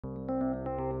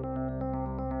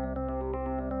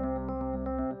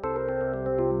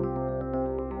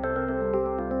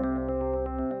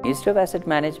Institute of Asset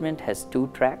Management has two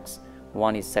tracks.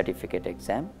 One is certificate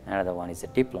exam, another one is a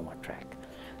diploma track.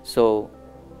 So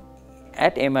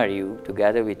at MRU,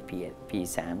 together with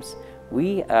PSAMS,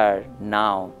 we are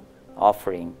now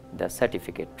offering the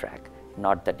certificate track,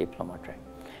 not the diploma track.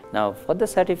 Now for the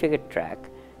certificate track,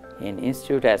 in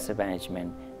Institute of Asset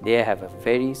Management, they have a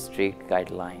very strict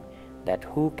guideline that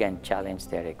who can challenge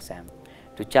their exam.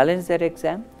 To challenge their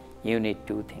exam, you need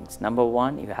two things. Number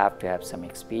one, you have to have some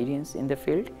experience in the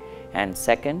field, and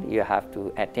second, you have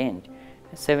to attend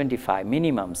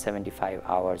minimum 75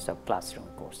 hours of classroom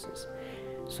courses.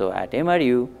 So at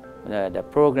MRU, the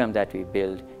program that we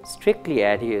build strictly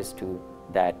adheres to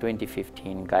that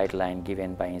 2015 guideline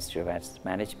given by Institute of Asset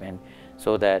Management,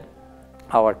 so that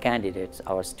our candidates,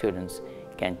 our students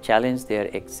can challenge their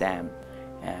exam,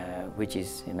 which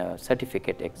is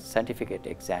certificate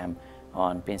exam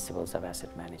on principles of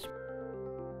asset management.